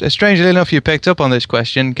 Yeah, strangely enough, you picked up on this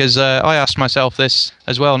question because I asked myself this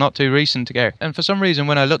as well not too recent ago. And for some reason,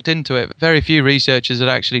 when I looked into it, very few researchers had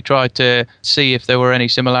actually tried to see if there were any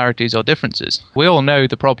similarities or differences. We all know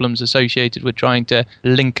the problems associated with trying to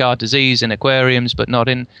link our disease in aquariums, but not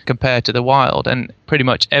in compared to the wild. And pretty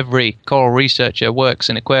much every coral researcher works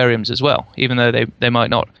in aquariums as well, even though they might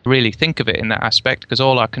not really think of it in that aspect, because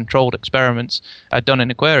all our controlled experiments are done in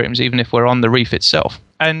aquariums, even if we're on the reef itself.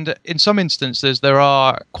 And in some instances, there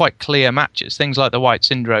are quite clear matches, things like the white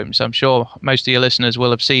syndromes. I'm sure most of your listeners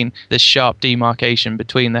will have seen this sharp demarcation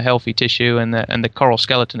between the healthy tissue and the coral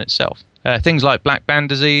skeleton itself. Things like black band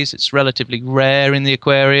disease, it's relatively rare in the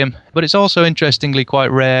aquarium, but it's also interestingly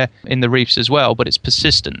quite rare in the reefs as well, but it's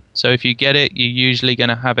persistent. So if you get it, you're usually going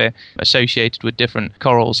to have it associated with different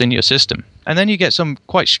corals in your system. And then you get some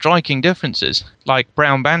quite striking differences, like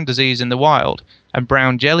brown band disease in the wild and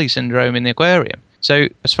brown jelly syndrome in the aquarium. So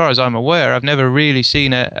as far as I'm aware, I've never really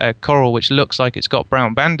seen a coral which looks like it's got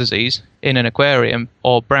brown band disease in an aquarium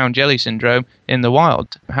or brown jelly syndrome in the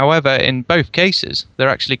wild. However, in both cases, they're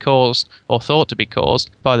actually caused or thought to be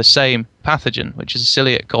caused by the same pathogen, which is a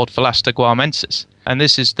ciliate called Phylasta guamensis. And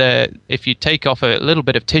this is if you take off a little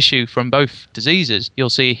bit of tissue from both diseases,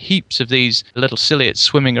 you'll see heaps of these little ciliates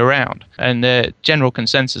swimming around. And the general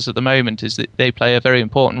consensus at the moment is that they play a very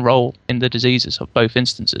important role in the diseases of both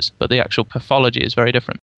instances, but the actual pathology is very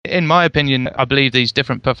different. In my opinion, I believe these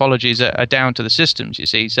different pathologies are down to the systems, you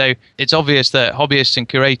see. So it's obvious that hobbyists and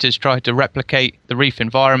curators try to replicate the reef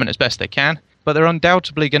environment as best they can, but there are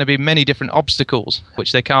undoubtedly going to be many different obstacles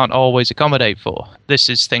which they can't always accommodate for. This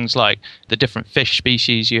is things like the different fish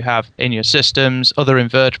species you have in your systems, other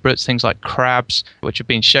invertebrates, things like crabs, which have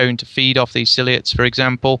been shown to feed off these ciliates, for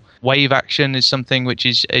example. Wave action is something which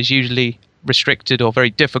is usually restricted or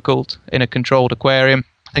very difficult in a controlled aquarium.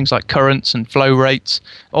 Things like currents and flow rates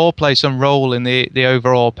all play some role in the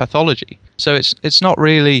overall pathology. So it's not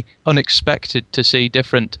really unexpected to see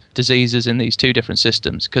different diseases in these two different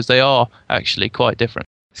systems, because they are actually quite different.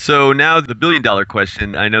 So now the billion-dollar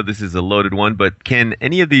question. I know this is a loaded one, but can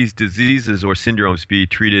any of these diseases or syndromes be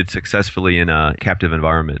treated successfully in a captive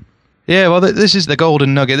environment? Yeah, well, this is the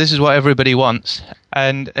golden nugget. This is what everybody wants.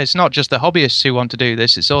 And it's not just the hobbyists who want to do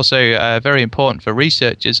this. It's also very important for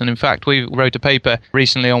researchers. And in fact, we wrote a paper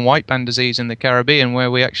recently on white band disease in the Caribbean,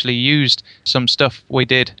 where we actually used some stuff we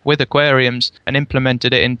did with aquariums and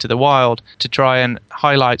implemented it into the wild to try and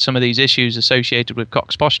highlight some of these issues associated with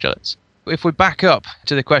Koch's postulates. If we back up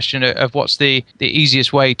to the question of what's the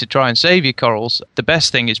easiest way to try and save your corals, the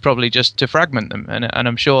best thing is probably just to fragment them. And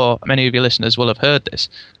I'm sure many of your listeners will have heard this.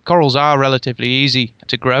 Corals are relatively easy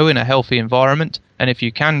to grow in a healthy environment. And if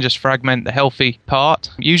you can just fragment the healthy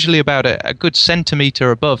part, usually about a good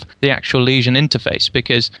centimetre above the actual lesion interface,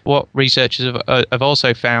 because what researchers have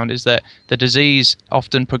also found is that the disease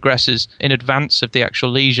often progresses in advance of the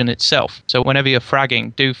actual lesion itself. So whenever you're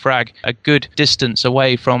fragging, do frag a good distance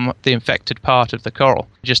away from the infected part of the coral,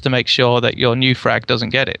 just to make sure that your new frag doesn't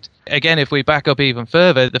get it. Again, if we back up even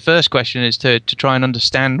further, the first question is to try and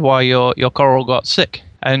understand why your coral got sick.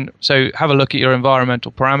 And so have a look at your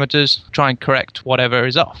environmental parameters, try and correct whatever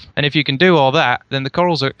is off. And if you can do all that, then the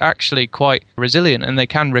corals are actually quite resilient and they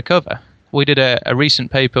can recover. We did a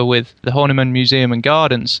recent paper with the Horniman Museum and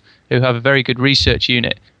Gardens, who have a very good research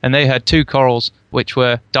unit, and they had 2 corals which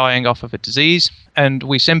were dying off of a disease, and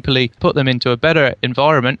we simply put them into a better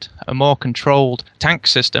environment, a more controlled tank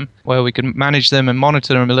system, where we could manage them and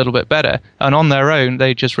monitor them a little bit better, and on their own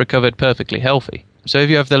they just recovered perfectly healthy. So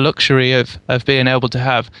if you have the luxury of being able to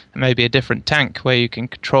have maybe a different tank where you can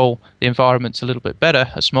control the environments a little bit better,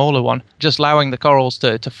 a smaller one, just allowing the corals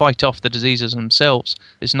to fight off the diseases themselves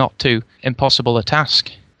is not too impossible a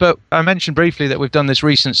task. But I mentioned briefly that we've done this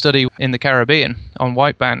recent study in the Caribbean on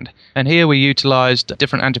whiteband, and here we utilized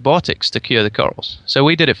different antibiotics to cure the corals. So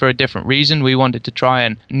we did it for a different reason. We wanted to try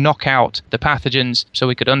and knock out the pathogens so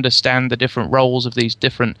we could understand the different roles of these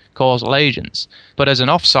different causal agents. But as an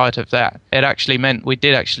offsite of that, it actually meant we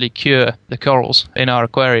did actually cure the corals in our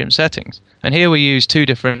aquarium settings. And here we used 2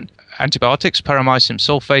 different antibiotics, paramycin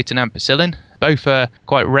sulfate and ampicillin. Both are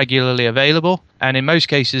quite regularly available, and in most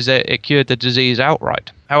cases it cured the disease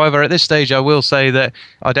outright. However, at this stage I will say that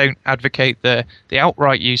I don't advocate the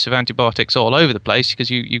outright use of antibiotics all over the place,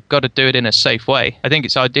 because you've got to do it in a safe way. I think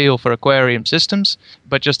it's ideal for aquarium systems,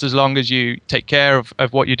 but just as long as you take care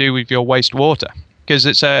of what you do with your wastewater. Because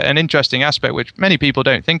it's an interesting aspect which many people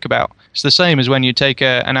don't think about. It's the same as when you take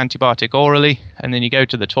an antibiotic orally and then you go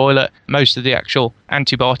to the toilet. Most of the actual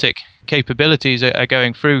antibiotic capabilities are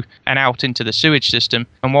going through and out into the sewage system,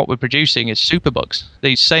 and what we're producing is superbugs.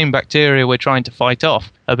 These same bacteria we're trying to fight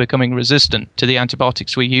off are becoming resistant to the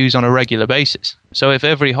antibiotics we use on a regular basis. So if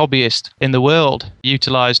every hobbyist in the world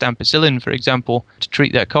utilized ampicillin, for example, to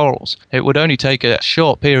treat their corals, it would only take a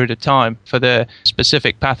short period of time for the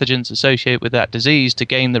specific pathogens associated with that disease to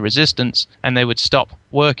gain the resistance, and they would stop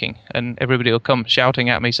working, and everybody will come shouting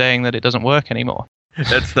at me saying that it doesn't work anymore.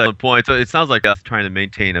 That's the point. So it sounds like us trying to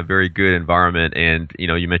maintain a very good environment, and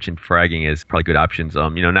you mentioned fragging as probably good options.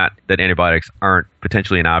 Not that antibiotics aren't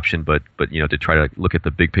potentially an option, but to try to look at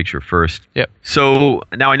the big picture first. Yep. So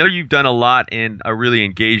now I know you've done a lot and are really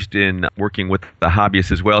engaged in working with the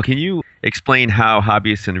hobbyists as well. Can you explain how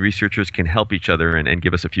hobbyists and researchers can help each other and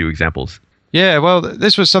give us a few examples? Yeah, well,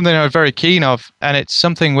 this was something I was very keen of, and it's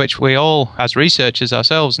something which we all, as researchers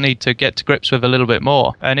ourselves, need to get to grips with a little bit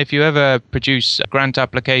more. And if you ever produce grant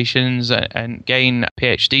applications and gain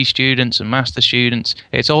PhD students and master students,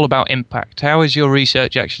 it's all about impact. How is your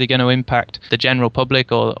research actually going to impact the general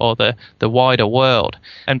public or the wider world?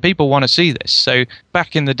 And people want to see this. So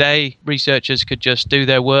back in the day, researchers could just do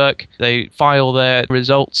their work, they file their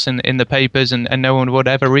results in the papers, and no one would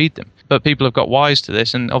ever read them. But people have got wise to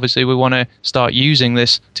this, and obviously we want to start using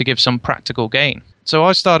this to give some practical gain. So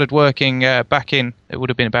I started working back in, it would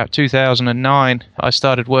have been about 2009, I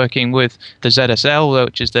started working with the ZSL,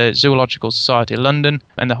 which is the Zoological Society of London,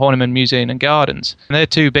 and the Horniman Museum and Gardens. And they're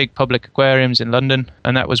 2 big public aquariums in London,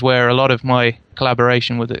 and that was where a lot of my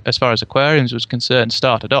collaboration with it, as far as aquariums was concerned,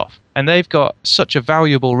 started off. And they've got such a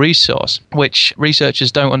valuable resource, which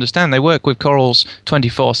researchers don't understand. They work with corals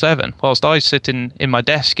 24/7, whilst I sit in my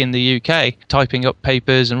desk in the UK, typing up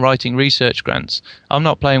papers and writing research grants. I'm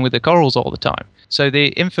not playing with the corals all the time. So the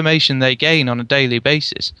information they gain on a daily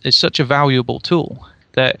basis is such a valuable tool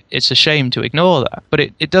that it's a shame to ignore that. But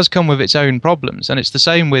it does come with its own problems, and it's the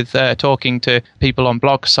same with talking to people on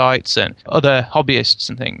blog sites and other hobbyists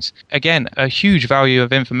and things. Again, a huge value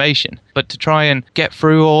of information, but to try and get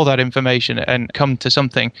through all that information and come to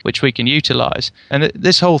something which we can utilize. And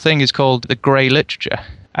this whole thing is called the grey literature.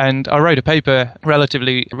 And I wrote a paper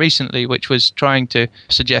relatively recently which was trying to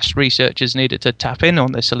suggest researchers needed to tap in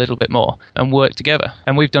on this a little bit more and work together.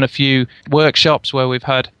 And we've done a few workshops where we've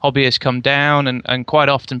had hobbyists come down, and quite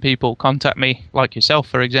often people contact me, like yourself,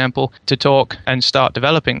 for example, to talk and start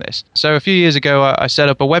developing this. So a few years ago, I set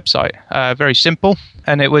up a website, very simple,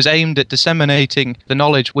 and it was aimed at disseminating the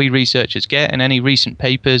knowledge we researchers get and any recent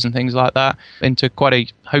papers and things like that into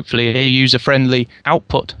quite hopefully a user-friendly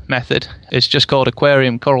output method. It's just called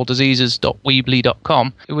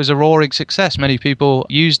aquariumcoraldiseases.weebly.com. It was a roaring success. Many people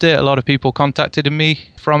used it. A lot of people contacted me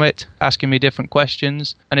from it, asking me different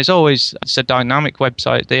questions. And it's a dynamic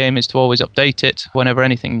website. The aim is to always update it whenever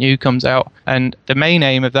anything new comes out. And the main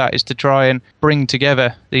aim of that is to try and bring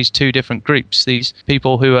together these 2 different groups, these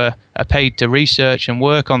people who are paid to research and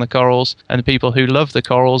work on the corals, and the people who love the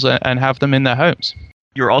corals and have them in their homes.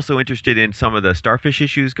 You're also interested in some of the starfish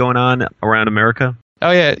issues going on around America?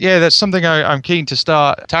 Oh, yeah, that's something I'm keen to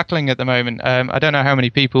start tackling at the moment. I don't know how many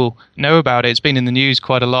people know about it. It's been in the news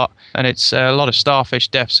quite a lot, and it's a lot of starfish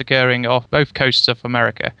deaths occurring off both coasts of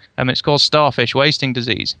America. It's called starfish wasting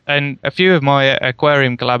disease. And a few of my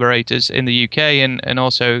aquarium collaborators in the UK and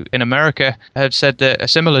also in America have said that a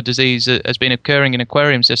similar disease has been occurring in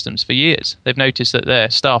aquarium systems for years. They've noticed that their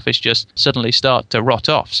starfish just suddenly start to rot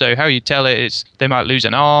off. So how you tell it is they might lose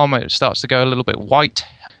an arm, it starts to go a little bit white,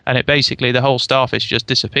 and it basically, the whole starfish just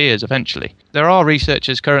disappears eventually. There are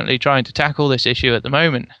researchers currently trying to tackle this issue at the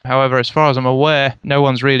moment. However, as far as I'm aware, no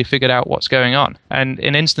one's really figured out what's going on. And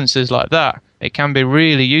in instances like that, it can be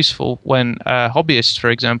really useful when hobbyists,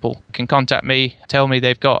 for example, can contact me, tell me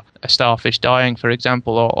they've got a starfish dying, for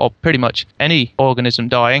example, or pretty much any organism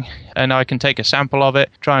dying, and I can take a sample of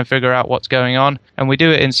it, try and figure out what's going on. And we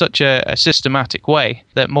do it in such a systematic way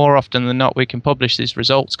that more often than not we can publish these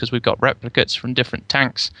results because we've got replicates from different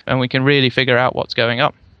tanks and we can really figure out what's going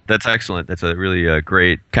on. That's excellent. That's a really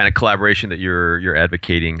great kind of collaboration that you're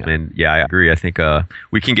advocating. And yeah, I agree. I think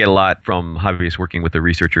we can get a lot from hobbyists working with the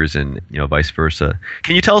researchers and vice versa.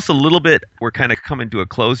 Can you tell us a little bit, we're kind of coming to a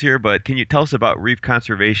close here, but can you tell us about Reef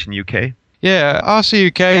Conservation UK? Yeah,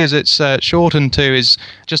 RCUK, as it's shortened to, is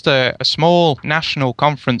just a small national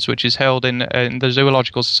conference which is held in the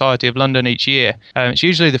Zoological Society of London each year. It's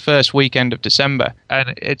usually the first weekend of December,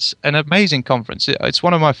 and it's an amazing conference. It's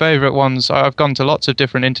one of my favourite ones. I've gone to lots of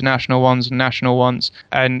different international ones and national ones,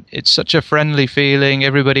 and it's such a friendly feeling.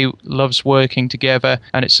 Everybody loves working together,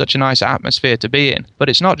 and it's such a nice atmosphere to be in. But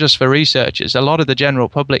it's not just for researchers. A lot of the general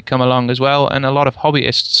public come along as well, and a lot of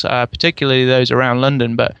hobbyists, particularly those around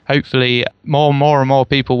London, but hopefully more and more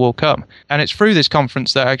people will come. And it's through this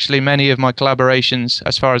conference that actually many of my collaborations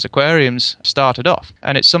as far as aquariums started off.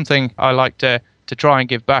 And it's something I like to try and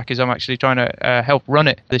give back, is I'm actually trying to help run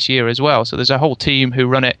it this year as well. So there's a whole team who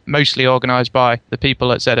run it, mostly organised by the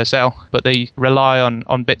people at ZSL, but they rely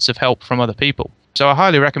on bits of help from other people. So I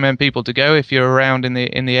highly recommend people to go if you're around in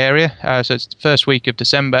the area. So it's the first week of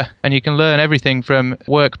December, and you can learn everything from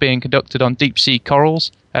work being conducted on deep sea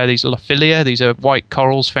corals. These are Lophilia. These are white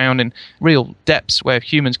corals found in real depths where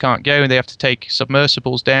humans can't go, and they have to take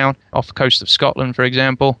submersibles down off the coast of Scotland, for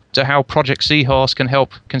example, to how Project Seahorse can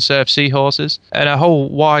help conserve seahorses, and a whole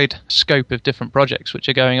wide scope of different projects which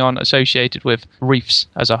are going on associated with reefs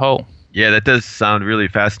as a whole. Yeah, that does sound really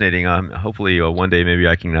fascinating. Hopefully one day maybe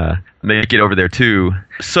I can make it over there too.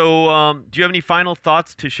 So do you have any final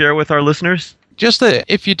thoughts to share with our listeners? Just that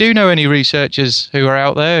if you do know any researchers who are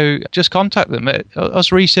out there, just contact them.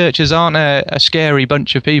 Us researchers aren't a scary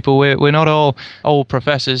bunch of people. We're not all old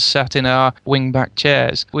professors sat in our wing-back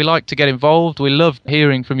chairs. We like to get involved. We love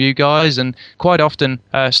hearing from you guys, and quite often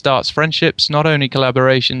starts friendships, not only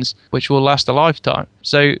collaborations, which will last a lifetime.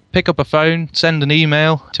 So pick up a phone, send an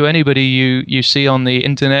email to anybody you see on the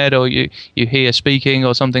internet or you hear speaking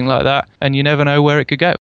or something like that, and you never know where it could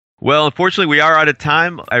go. Well, unfortunately, we are out of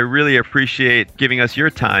time. I really appreciate giving us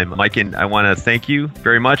your time, Mike, and I want to thank you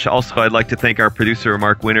very much. Also, I'd like to thank our producer,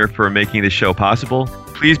 Mark Winter, for making this show possible.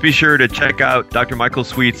 Please be sure to check out Dr. Michael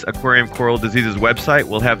Sweet's Aquarium Coral Diseases website.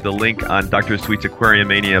 We'll have the link on Dr. Sweet's Aquarium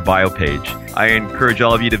Mania bio page. I encourage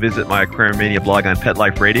all of you to visit my Aquarium Mania blog on Pet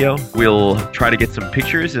Life Radio. We'll try to get some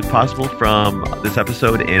pictures, if possible, from this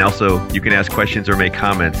episode, and also you can ask questions or make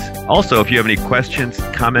comments. Also, if you have any questions,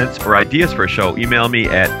 comments, or ideas for a show, email me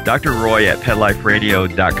at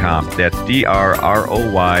drroy@petliferadio.com. That's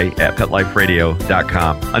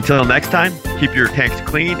DRROY@petliferadio.com. Until next time, keep your tanks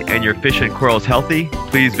clean and your fish and corals healthy.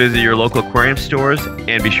 Please visit your local aquarium stores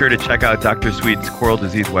and be sure to check out Dr. Sweet's Coral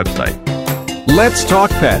Disease website. Let's Talk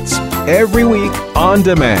Pets, every week on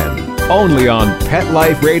demand, only on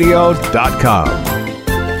PetLifeRadio.com.